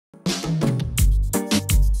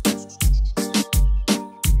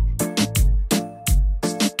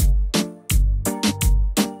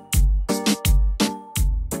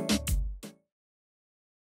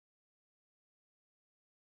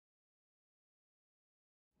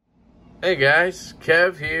Hey guys,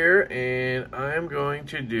 Kev here, and I'm going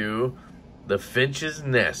to do the Finches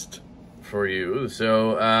Nest for you.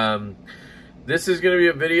 So, this is going to be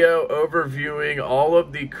a video overviewing all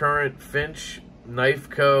of the current Finch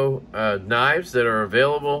Knife Co. Knives that are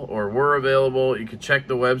available or were available. You can check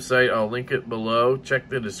the website. I'll link it below. Check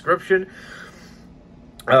the description.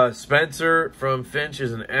 Spencer from Finch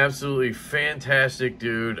is an absolutely fantastic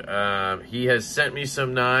dude. He has sent me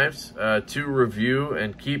some knives to review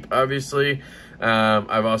and keep, obviously.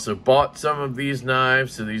 I've also bought some of these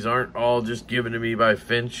knives, so these aren't all just given to me by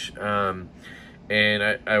Finch. And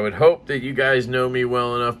I would hope that you guys know me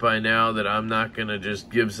well enough by now that I'm not going to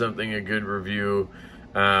just give something a good review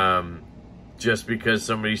just because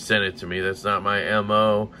somebody sent it to me. That's not my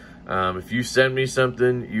MO. If you send me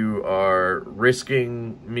something, you are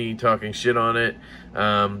risking me talking shit on it.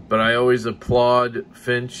 But I always applaud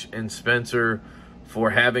Finch and Spencer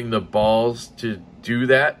for having the balls to do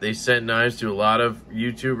that. They send knives to a lot of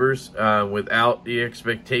YouTubers without the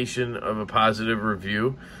expectation of a positive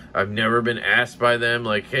review. I've never been asked by them,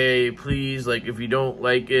 like, hey, please, like, if you don't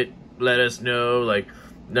like it, let us know. Like,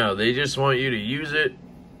 no, they just want you to use it,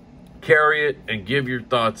 carry it, and give your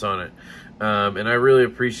thoughts on it. And I really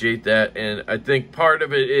appreciate that. And I think part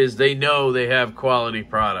of it is they know they have quality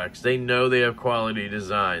products. They know they have quality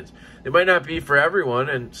designs. They might not be for everyone,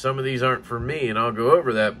 and some of these aren't for me, and I'll go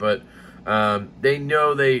over that, but they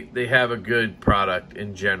know they have a good product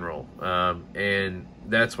in general. And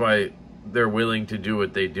that's why they're willing to do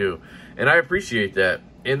what they do. And I appreciate that.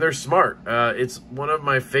 And they're smart. It's one of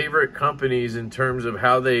my favorite companies in terms of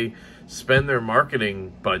how they spend their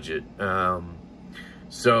marketing budget.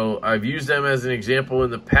 So I've used them as an example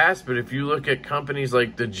in the past, but if you look at companies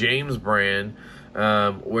like the James brand,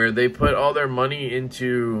 where they put all their money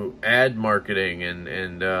into ad marketing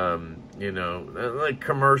and you know, not like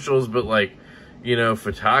commercials, but like, you know,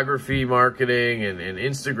 photography marketing and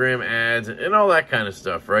Instagram ads and all that kind of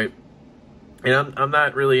stuff, right? And I'm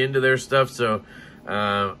not really into their stuff, so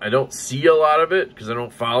I don't see a lot of it because I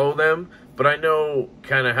don't follow them, but I know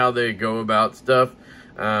kind of how they go about stuff.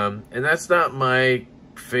 And that's not my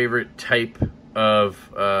favorite type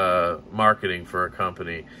of marketing for a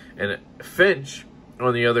company. And Finch,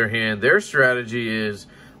 on the other hand, their strategy is,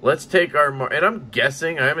 let's take our and I'm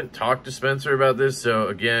guessing, I haven't talked to Spencer about this, so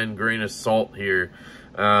again, grain of salt here,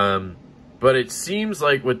 but it seems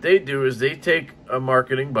like what they do is they take a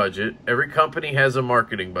marketing budget. Every company has a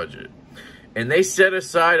marketing budget, and they set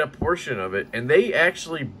aside a portion of it, and they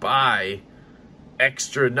actually buy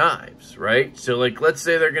extra knives, right? So like, let's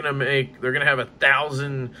say they're gonna have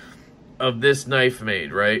 1,000 of this knife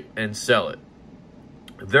made, right, and sell it.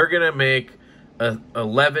 They're gonna make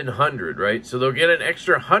 1,100, right? So they'll get an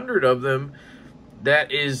extra 100 of them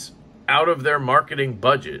that is out of their marketing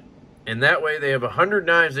budget, and that way they have 100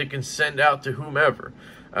 knives they can send out to whomever.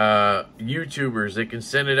 YouTubers, they can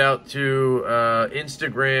send it out to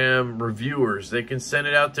Instagram reviewers, they can send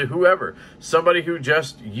it out to whoever, somebody who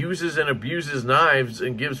just uses and abuses knives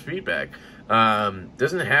and gives feedback.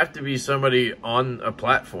 Doesn't have to be somebody on a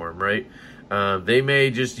platform, right? They may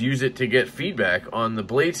just use it to get feedback on the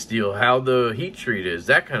blade steel, how the heat treat is,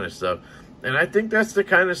 that kind of stuff. And I think that's the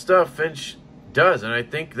kind of stuff Finch does, and I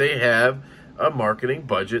think they have a marketing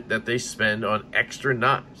budget that they spend on extra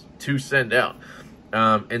knives to send out.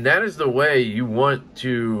 And that is the way you want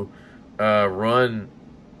to run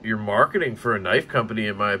your marketing for a knife company,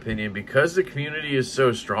 in my opinion, because the community is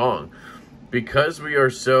so strong, because we are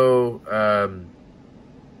so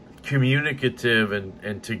communicative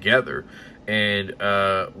and together, and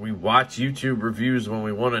we watch YouTube reviews when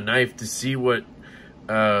we want a knife to see what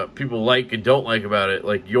people like and don't like about it.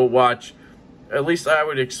 Like, you'll watch, at least I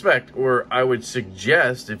would expect, or I would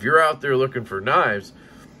suggest, if you're out there looking for knives,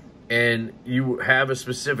 and you have a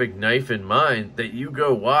specific knife in mind, that you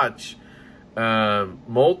go watch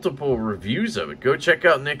multiple reviews of it. Go check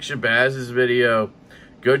out Nick Shabazz's video.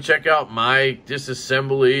 Go check out my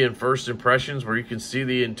disassembly and first impressions, where you can see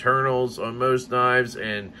the internals on most knives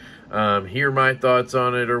and hear my thoughts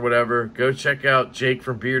on it or whatever. Go check out Jake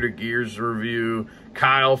from Beer to Gears review,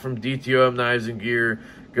 Kyle from DTOM Knives and Gear.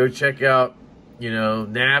 Go check out, you know,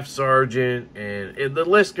 NAF Sergeant, and the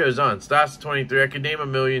list goes on. Stas23, I could name a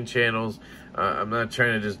million channels. I'm not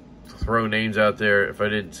trying to just throw names out there. If I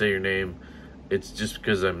didn't say your name, it's just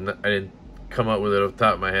because I didn't come up with it off the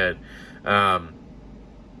top of my head.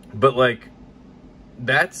 But like,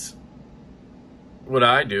 that's what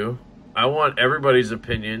I do. I want everybody's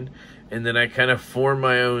opinion, and then I kind of form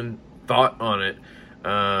my own thought on it.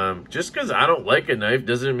 Just because I don't like a knife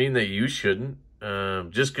doesn't mean that you shouldn't.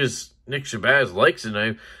 Just because Nick Shabazz likes a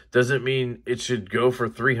knife doesn't mean it should go for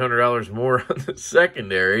 $300 more on the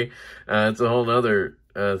secondary. It's a whole nother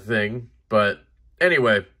thing. But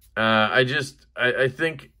anyway, I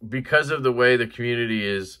think because of the way the community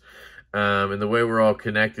is, and the way we're all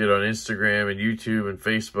connected on Instagram and YouTube and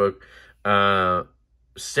Facebook,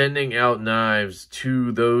 sending out knives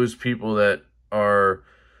to those people that are,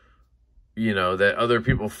 you know, that other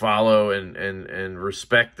people follow and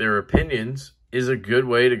respect their opinions is a good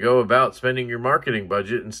way to go about spending your marketing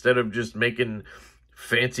budget instead of just making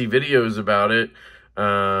fancy videos about it,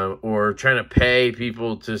 or trying to pay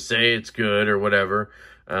people to say it's good or whatever.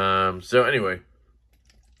 So anyway,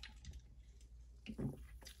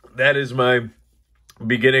 that is my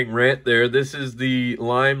beginning rant there. This is the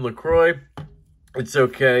Lime LaCroix. It's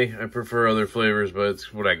okay. I prefer other flavors, but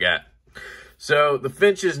it's what I got. So the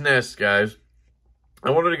Finches Nest, guys.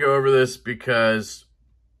 I wanted to go over this because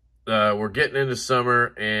we're getting into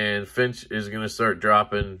summer and Finch is going to start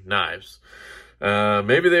dropping knives.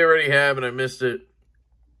 Maybe they already have and I missed it.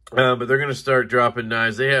 But they're going to start dropping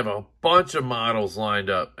knives. They have a bunch of models lined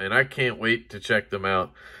up and I can't wait to check them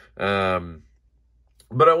out.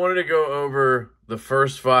 But I wanted to go over the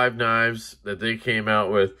first 5 knives that they came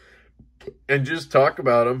out with and just talk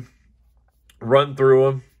about them, run through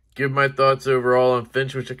them, give my thoughts overall on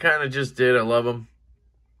Finch, which I kind of just did. I love them.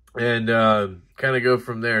 And kind of go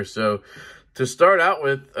from there. So to start out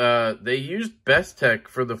with, they used Best Tech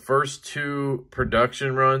for the first 2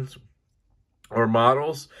 production runs or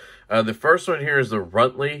models. The first one here is the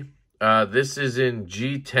Runtley. This is in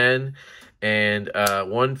G10 and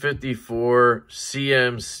 154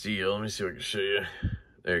 CM steel. Let me see if I can show you.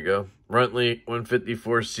 There you go. Runtley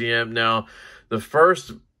 154 CM. Now, the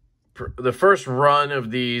first run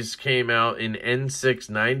of these came out in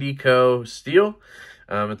N690 Co. steel.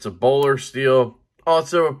 It's a bowler steel.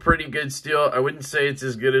 Also a pretty good steel. I wouldn't say it's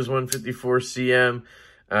as good as 154 CM.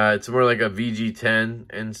 It's more like a VG10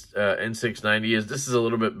 and N690 is. This is a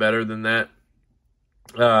little bit better than that.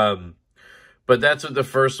 But that's what the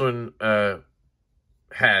first one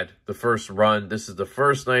had, the first run. This is the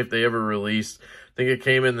first knife they ever released. I think it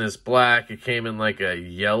came in this black. It came in like a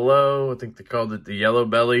yellow. I think they called it the yellow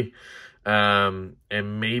belly. And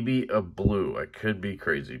maybe a blue. I could be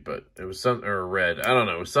crazy, but it was something, or a red. I don't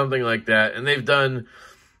know. It was something like that. And they've done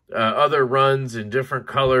other runs in different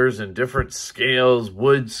colors and different scales,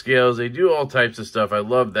 wood scales. They do all types of stuff. I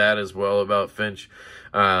love that as well about Finch.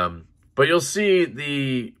 But you'll see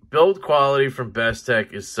the build quality from Best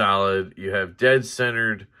Tech is solid. You have dead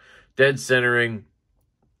centering.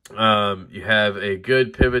 You have a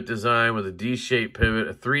good pivot design with a D-shaped pivot,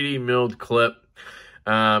 a 3D milled clip.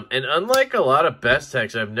 And unlike a lot of Best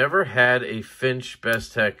Techs, I've never had a Finch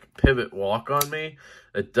Best Tech pivot walk on me.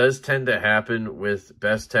 It does tend to happen with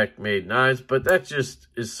Best Tech made knives, but that just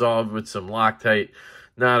is solved with some Loctite.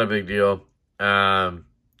 Not a big deal.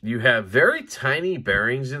 You have very tiny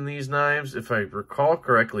bearings in these knives. If I recall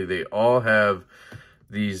correctly, they all have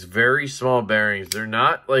these very small bearings. They're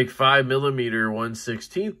not like 5mm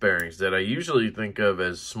 1/16 bearings that I usually think of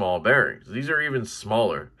as small bearings. These are even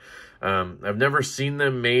smaller. I've never seen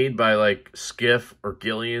them made by like Skiff or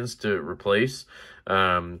Gillian's to replace.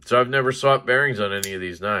 So I've never swapped bearings on any of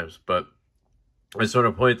these knives, but I just want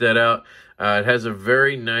to point that out. It has a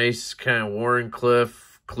very nice kind of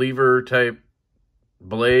Warrenclyffe cleaver type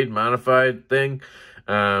blade modified thing.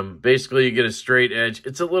 Basically you get a straight edge.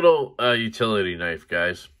 It's a little utility knife,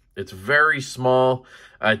 guys. It's very small.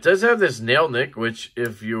 It does have this nail nick, which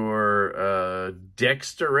if you're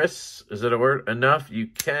dexterous, is that a word, enough, you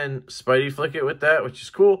can spidey flick it with that, which is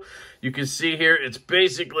cool. You can see here, it's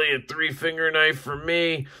basically a 3-finger knife for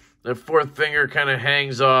me. The 4th finger kind of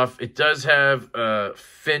hangs off. It does have a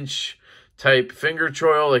Finch type finger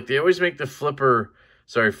choil. Like they always make the flipper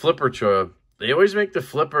choil. They always make the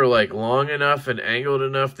flipper like long enough and angled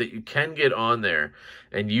enough that you can get on there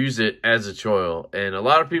and use it as a choil. And a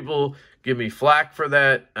lot of people give me flack for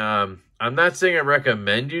that. I'm not saying I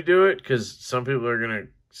recommend you do it because some people are going to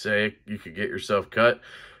say you could get yourself cut.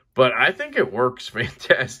 But I think it works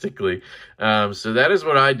fantastically. So that is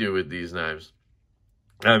what I do with these knives.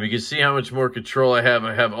 You can see how much more control I have.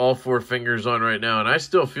 I have all 4 fingers on right now, and I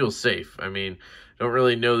still feel safe. I mean, don't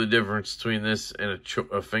really know the difference between this and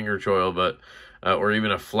a finger choil, but or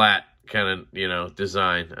even a flat kind of, you know,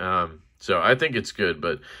 design. So I think it's good,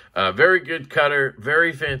 but very good cutter,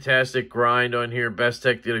 very fantastic grind on here. Best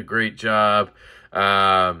Tech did a great job.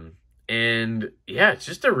 And yeah, it's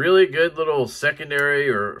just a really good little secondary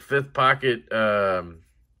or 5th pocket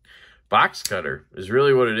box cutter is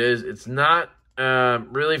really what it is. It's not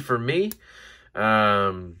really for me.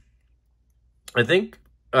 I think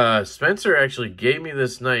Spencer actually gave me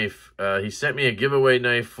this knife. He sent me a giveaway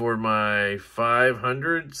knife for my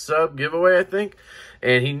 500 sub giveaway, I think.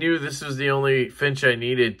 And he knew this was the only Finch I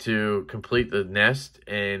needed to complete the nest.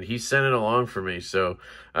 And he sent it along for me. So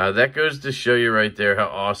that goes to show you right there how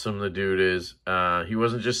awesome the dude is. He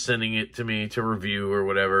wasn't just sending it to me to review or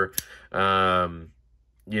whatever.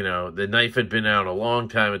 You know, the knife had been out a long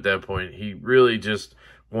time at that point. He really just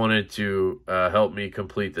wanted to help me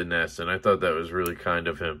complete the nest, and I thought that was really kind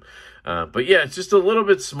of him. But yeah, it's just a little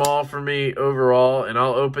bit small for me overall, and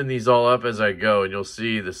I'll open these all up as I go, and you'll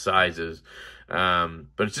see the sizes. But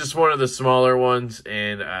it's just one of the smaller ones,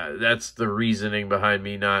 and that's the reasoning behind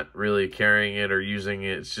me not really carrying it or using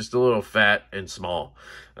it. It's just a little fat and small.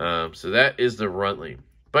 So that is the Runtley.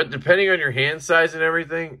 But depending on your hand size and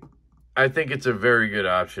everything, I think it's a very good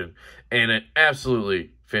option, and an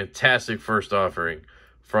absolutely fantastic first offering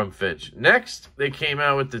from Finch. Next, they came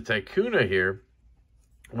out with the Ticuna here,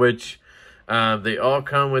 which they all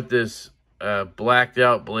come with this blacked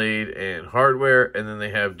out blade and hardware, and then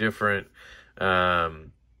they have different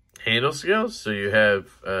handle scales. So you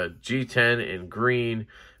have G10 in green,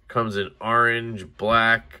 comes in orange,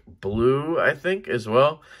 black, blue, I think, as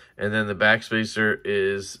well. And then the backspacer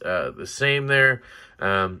is the same there.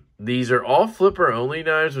 These are all flipper-only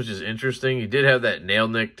knives, which is interesting. You did have that nail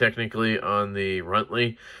nick, technically, on the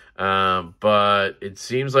Runtley. But it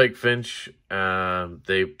seems like Finch,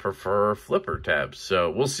 they prefer flipper tabs.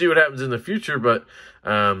 So we'll see what happens in the future, but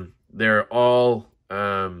they're all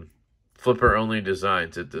flipper-only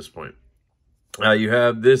designs at this point. You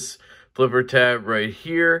have this flipper tab right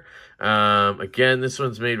here. Again, this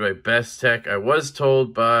one's made by Best Tech. I was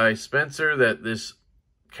told by Spencer that this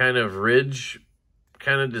kind of ridge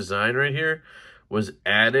kind of design right here was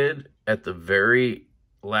added at the very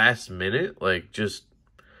last minute, like just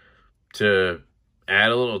to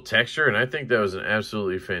add a little texture, and I think that was an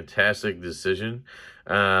absolutely fantastic decision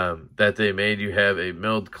that they made. You have a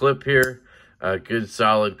milled clip here, a good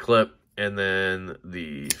solid clip, and then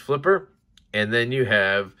the flipper, and then you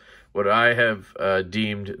have what I have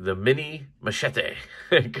deemed the mini machete,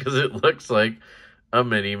 because it looks like a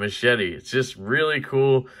mini machete. It's just really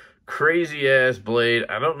cool, crazy ass blade.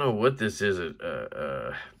 I don't know what this is.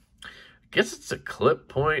 I guess it's a clip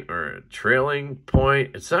point or a trailing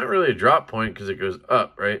point. It's not really a drop point because it goes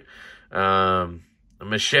up, right? A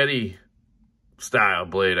machete style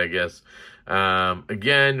blade, I guess.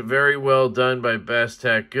 Again, very well done by Best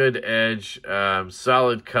Tech. Good edge,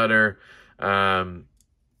 solid cutter,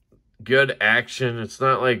 good action. It's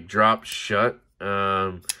not like drop shut,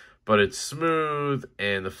 but it's smooth,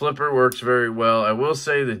 and the flipper works very well. I will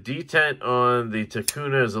say the detent on the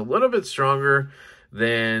Ticuna is a little bit stronger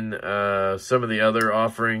than some of the other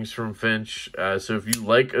offerings from Finch. So if you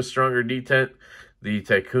like a stronger detent, the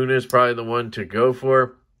Ticuna is probably the one to go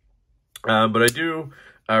for. But I do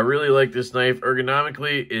really like this knife.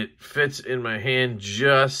 Ergonomically, it fits in my hand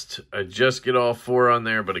I just get all four on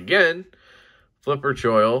there. But again, flipper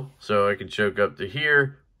choil, so I can choke up to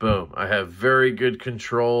here. Boom. I have very good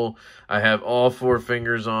control. I have all four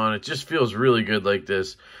fingers on. It just feels really good like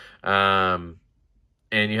this.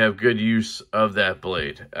 And you have good use of that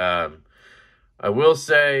blade. I will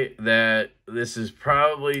say that this is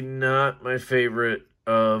probably not my favorite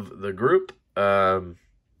of the group.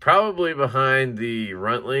 Probably behind the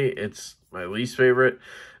Runtley. It's my least favorite.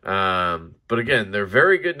 But again, they're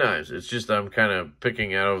very good knives. It's just I'm kind of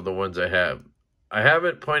picking out of the ones I have. I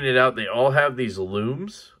haven't pointed out they all have these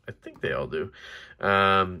looms. I think they all do.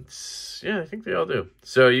 Yeah, I think they all do.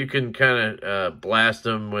 So you can kind of blast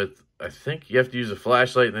them with, I think you have to use a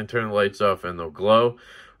flashlight and then turn the lights off and they'll glow.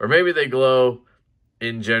 Or maybe they glow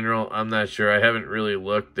in general. I'm not sure. I haven't really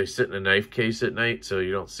looked. They sit in a knife case at night, so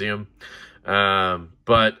you don't see them.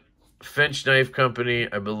 But Finch Knife Company,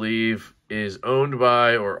 I believe, is owned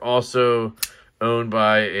by or also owned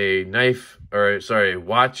by a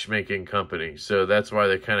watchmaking company. So that's why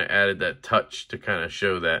they kind of added that touch to kind of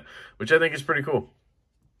show that, which I think is pretty cool.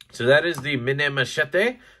 So that is the Mini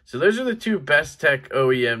Machete. So those are the two Best Tech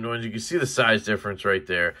OEM ones. You can see the size difference right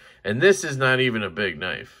there. And this is not even a big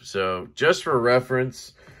knife. So just for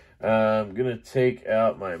reference, I'm going to take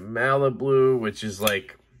out my Malibu, which is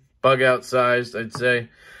like bug out sized, I'd say.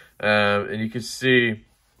 And you can see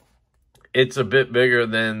it's a bit bigger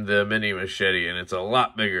than the Mini Machete, and it's a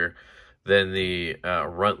lot bigger than the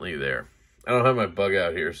Runtley there. I don't have my bug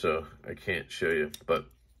out here, so I can't show you. But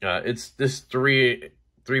it's this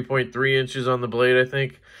 3.3 inches on the blade, I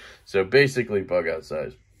think. So basically bug out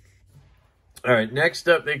size. All right, next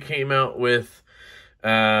up they came out with...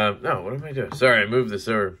 no, what am I doing? Sorry, I moved this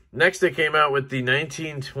over. Next they came out with the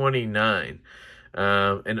 1929.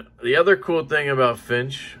 And the other cool thing about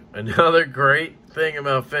Finch, another great thing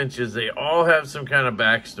about Finch, is they all have some kind of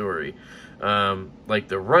backstory. Like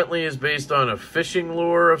the Runtley is based on a fishing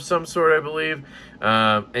lure of some sort, I believe.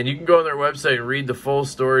 And you can go on their website and read the full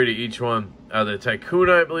story to each one. The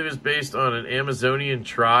Tycoona, I believe, is based on an Amazonian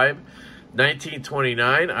tribe.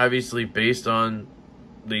 1929, obviously based on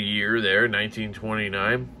the year there,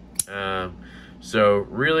 1929. So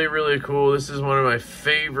really, really cool. This is one of my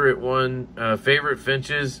favorite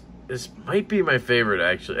Finches. This might be my favorite,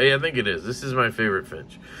 actually. Hey, I think it is. This is my favorite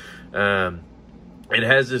Finch. It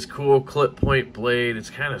has this cool clip point blade. It's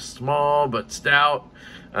kind of small but stout.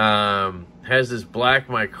 Has this black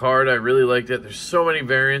micarta. I really liked it. There's so many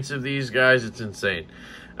variants of these guys. It's insane.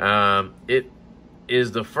 It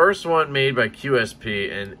is the first one made by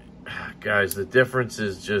QSP, and guys, the difference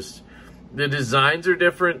is just the designs are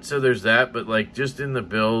different. So there's that, but like just in the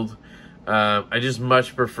build, I just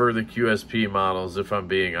much prefer the QSP models, if I'm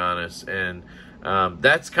being honest. And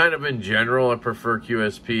that's kind of in general. I prefer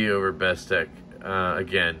QSP over Best Tech.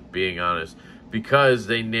 Again, being honest, because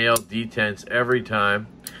they nail detents every time.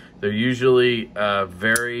 They're usually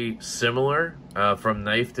very similar from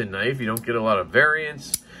knife to knife. You don't get a lot of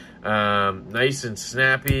variance. Nice and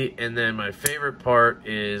snappy. And then my favorite part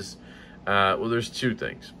is, well, there's two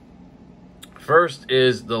things. First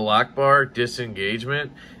is the lock bar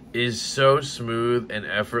disengagement is so smooth and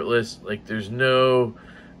effortless. Like there's no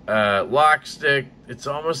lock stick. It's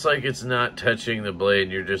almost like it's not touching the blade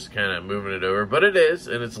and you're just kind of moving it over, but it is,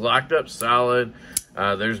 and it's locked up solid.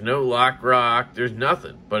 There's no lock rock, there's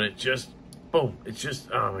nothing, but it just, boom, it's just,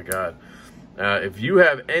 oh my God. If you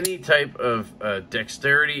have any type of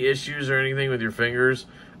dexterity issues or anything with your fingers,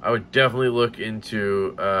 I would definitely look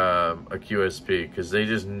into a QSP, because they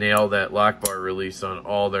just nail that lock bar release on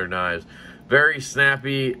all their knives. Very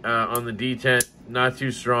snappy on the detent, not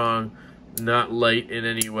too strong, not light in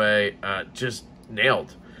any way, just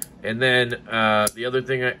nailed. And then the other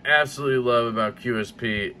thing I absolutely love about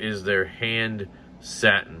QSP is their hand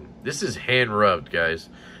satin. This is hand rubbed, guys,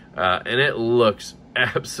 and it looks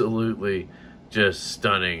absolutely just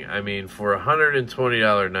stunning. I mean, for a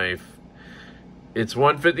 $120 knife, it's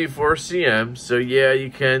 154 cm, so yeah,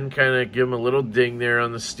 you can kind of give them a little ding there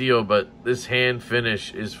on the steel, but this hand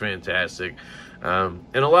finish is fantastic. And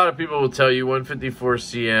a lot of people will tell you 154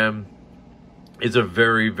 cm is a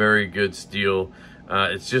very, very good steel.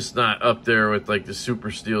 It's just not up there with like the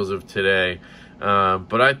super steels of today.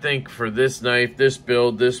 But I think for this knife, this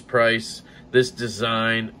build, this price, this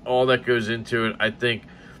design, all that goes into it, I think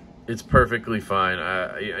it's perfectly fine.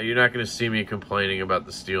 You're not going to see me complaining about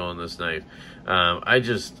the steel on this knife. I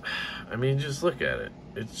mean, just look at it.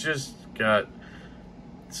 It's just got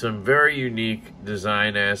some very unique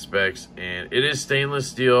design aspects, and it is stainless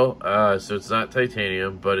steel, so it's not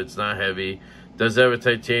titanium, but it's not heavy. It does have a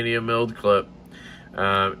titanium milled clip,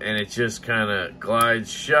 and it just kind of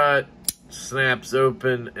glides shut, snaps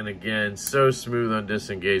open, and again, so smooth on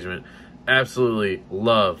disengagement. Absolutely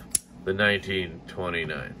love the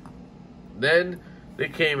 1929. Then they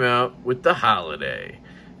came out with the Holiday,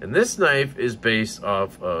 and this knife is based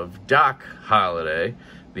off of Doc Holliday,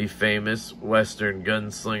 the famous Western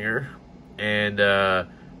gunslinger, and I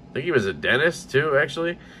think he was a dentist too,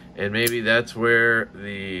 actually, and maybe that's where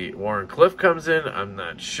the Warren Cliff comes in. I'm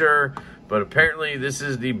not sure, but apparently this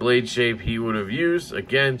is the blade shape he would have used.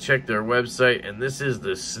 Again, check their website, and this is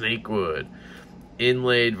the snakewood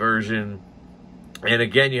inlaid version. And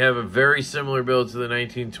again, you have a very similar build to the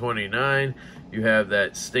 1929. You have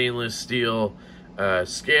that stainless steel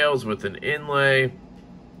scales with an inlay.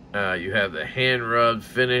 You have the hand-rubbed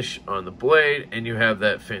finish on the blade, and you have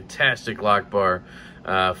that fantastic lock bar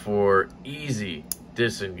for easy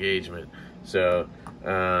disengagement. So,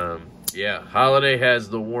 yeah, Holiday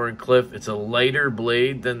has the Warren Cliff. It's a lighter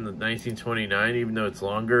blade than the 1929, even though it's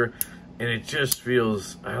longer. And it just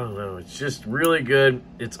feels, I don't know, it's just really good.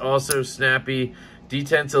 It's also snappy.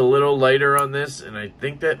 Detent's a little lighter on this, and I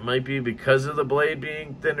think that might be because of the blade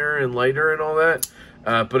being thinner and lighter and all that.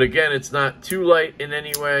 But again, it's not too light in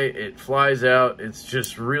any way. It flies out. It's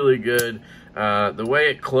just really good. The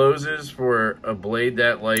way it closes for a blade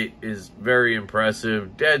that light is very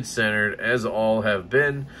impressive. Dead centered, as all have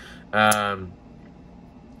been. Yeah,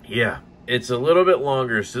 it's a little bit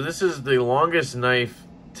longer. So this is the longest knife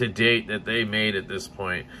to date that they made at this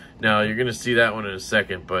point. Now, you're going to see that one in a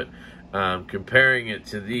second, but comparing it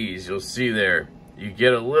to these, you'll see there, you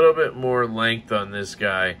get a little bit more length on this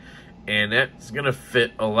guy, and that's going to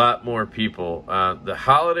fit a lot more people. The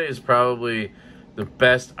Holiday is probably the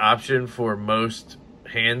best option for most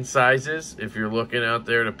hand sizes. If you're looking out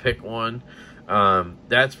there to pick one,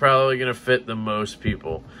 that's probably going to fit the most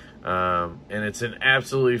people. And it's an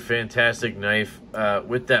absolutely fantastic knife.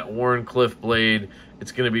 With that Wharncliffe blade,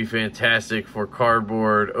 it's going to be fantastic for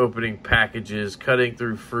cardboard, opening packages, cutting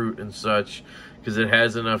through fruit and such, because it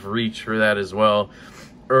has enough reach for that as well.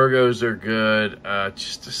 Ergos are good.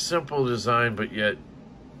 Just a simple design, but yet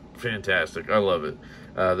fantastic. I love it.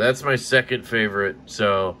 That's my second favorite.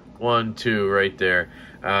 So 1, 2 right there.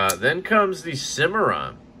 Then comes the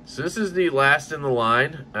Cimarron. So this is the last in the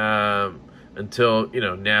line until, you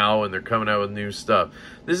know, now, and they're coming out with new stuff.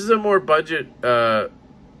 This is a more budget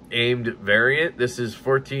aimed variant. This is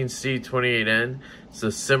 14C28N. It's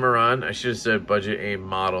the Cimarron. I should have said budget aimed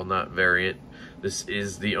model, not variant. This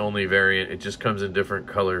is the only variant. It just comes in different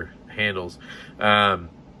color handles.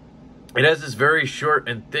 It has this very short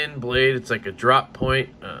and thin blade. It's like a drop point,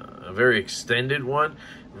 a very extended one.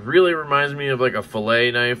 Really reminds me of like a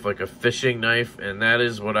fillet knife, like a fishing knife, and that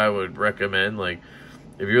is what I would recommend. Like,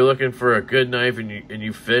 if you're looking for a good knife and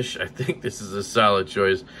you fish, I think this is a solid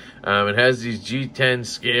choice. It has these G10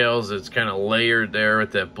 scales. It's kind of layered there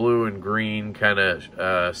with that blue and green kind of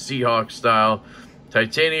Seahawk style.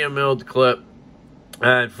 Titanium milled clip.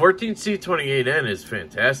 14C28N is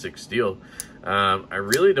fantastic steel. I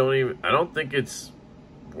don't think it's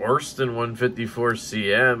worse than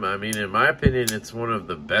 154CM. I mean, in my opinion, it's one of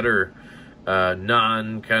the better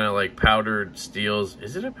non kind of like powdered steels.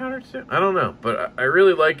 Is it a powdered steel? I don't know, but I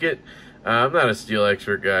really like it. I'm not a steel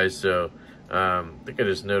expert, guys, so I think I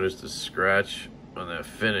just noticed a scratch on that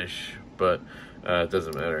finish, but it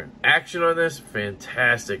doesn't matter. Action on this,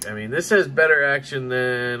 fantastic. I mean, this has better action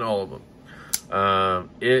than all of them.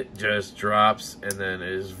 It just drops and then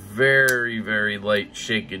is very, very light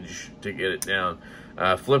shakeage to get it down.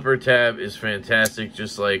 Flipper tab is fantastic,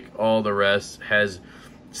 just like all the rest. Has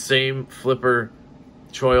same flipper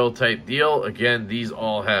choil type deal. Again, these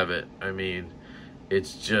all have it. I mean,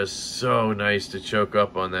 it's just so nice to choke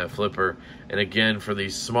up on that flipper. And again, for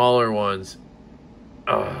these smaller ones,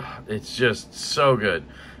 it's just so good.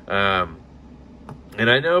 And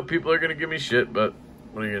I know people are going to give me shit, but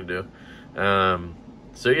what are you going to do?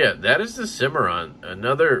 So yeah, that is the Cimarron.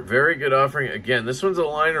 Another very good offering. Again, this one's a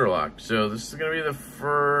liner lock. So this is going to be the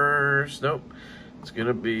first. Nope. It's going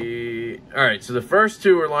to be. All right. So the first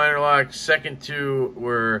two were liner locks. Second two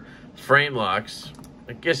were frame locks.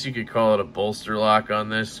 I guess you could call it a bolster lock on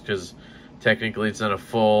this, because technically it's not a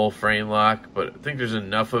full frame lock, but I think there's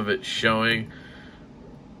enough of it showing.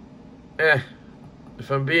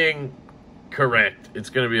 If I'm being correct, it's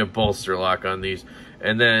going to be a bolster lock on these.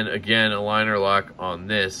 And then, again, a liner lock on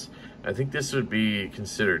this. I think this would be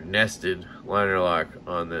considered nested liner lock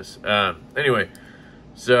on this. Anyway,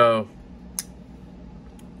 so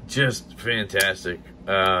just fantastic.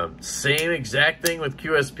 Same exact thing with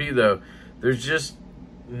QSP, though. There's just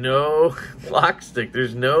no lock stick.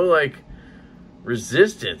 There's no, like,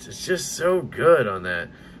 resistance. It's just so good on that.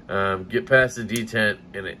 Get past the detent,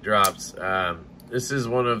 and it drops. This is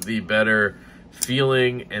one of the better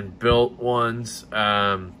feeling and built ones.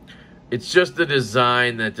 It's just the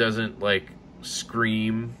design that doesn't like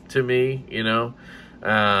scream to me, you know,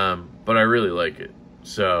 but I really like it.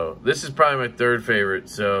 So this is probably my third favorite.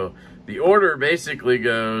 So the order basically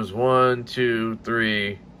goes 1, 2,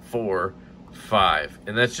 3, 4, 5,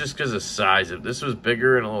 and that's just because of size. If this was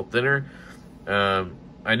bigger and a little thinner,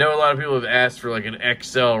 I know a lot of people have asked for like an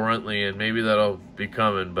XL Runtley, and maybe that'll be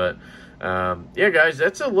coming, but yeah, guys,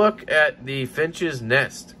 that's a look at the Finches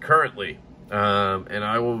Nest currently. And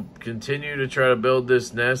I will continue to try to build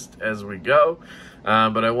this nest as we go.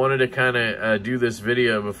 But I wanted to kind of do this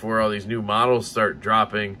video before all these new models start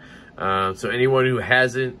dropping. So anyone who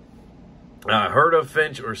hasn't heard of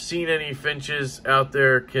Finch or seen any Finches out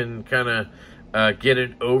there can kind of get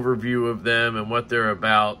an overview of them and what they're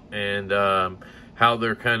about, and how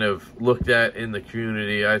they're kind of looked at in the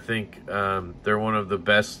community. I think they're one of the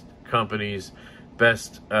best companies,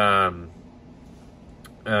 best kind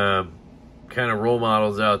of role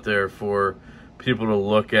models out there for people to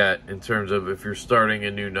look at in terms of if you're starting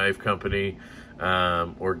a new knife company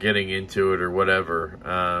or getting into it or whatever.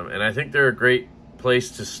 And I think they're a great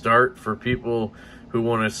place to start for people who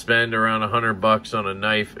want to spend around $100 on a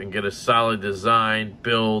knife and get a solid design,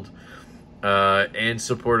 build, and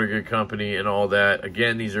support a good company and all that.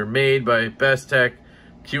 Again, these are made by Best Tech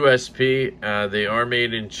QSP. They are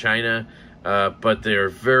made in China, but they are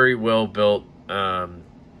very well built.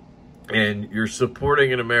 And you're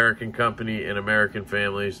supporting an American company and American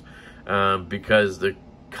families, because the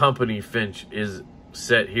company Finch is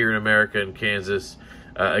set here in America in Kansas.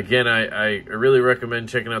 Again, I really recommend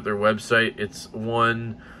checking out their website. It's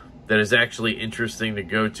one that is actually interesting to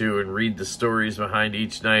go to and read the stories behind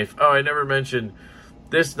each knife. Oh, I never mentioned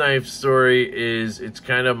this knife story is it's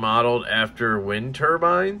kind of modeled after wind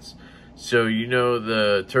turbines. So, you know,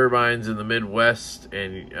 the turbines in the Midwest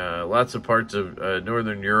and lots of parts of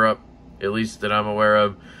Northern Europe, at least that I'm aware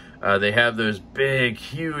of, they have those big,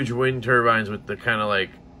 huge wind turbines with the kind of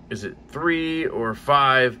like, is it 3 or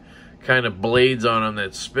 5 kind of blades on them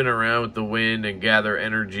that spin around with the wind and gather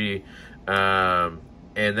energy. And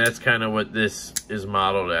that's kind of what this is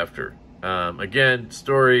modeled after. Again,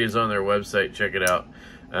 story is on their website. Check it out.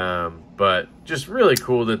 But just really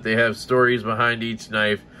cool that they have stories behind each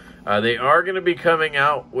knife. They are going to be coming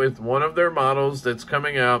out with one of their models that's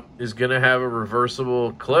coming out is going to have a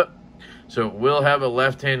reversible clip. So it will have a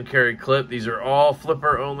left-hand carry clip. These are all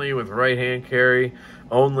flipper only with right-hand carry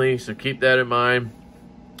only. So keep that in mind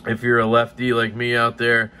if you're a lefty like me out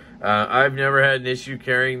there. I've never had an issue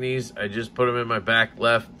carrying these. I just put them in my back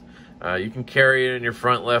left. You can carry it in your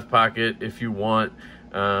front left pocket if you want.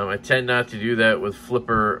 I tend not to do that with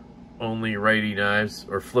flipper only righty knives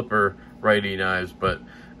or flipper righty knives, but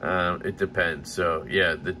it depends. So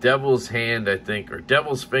yeah, the Devil's Hand, I think, or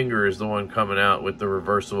Devil's Finger is the one coming out with the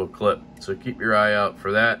reversible clip. So keep your eye out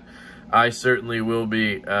for that. I certainly will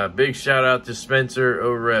be. Big shout out to Spencer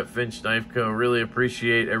over at Finch Knife Co. Really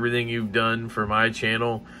appreciate everything you've done for my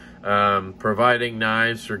channel. Providing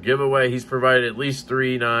knives for giveaway. He's provided at least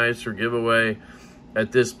 3 knives for giveaway.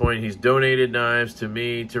 At this point, he's donated knives to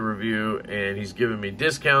me to review, and he's given me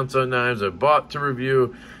discounts on knives I bought to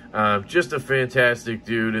review. Just a fantastic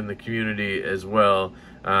dude in the community as well.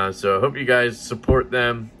 So I hope you guys support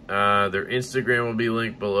them. Their Instagram will be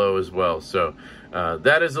linked below as well. So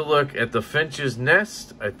that is a look at the Finches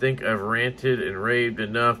Nest. I think I've ranted and raved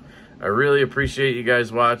enough. I really appreciate you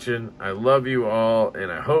guys watching. I love you all,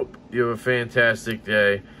 and I hope you have a fantastic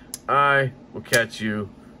day. I will catch you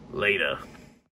later.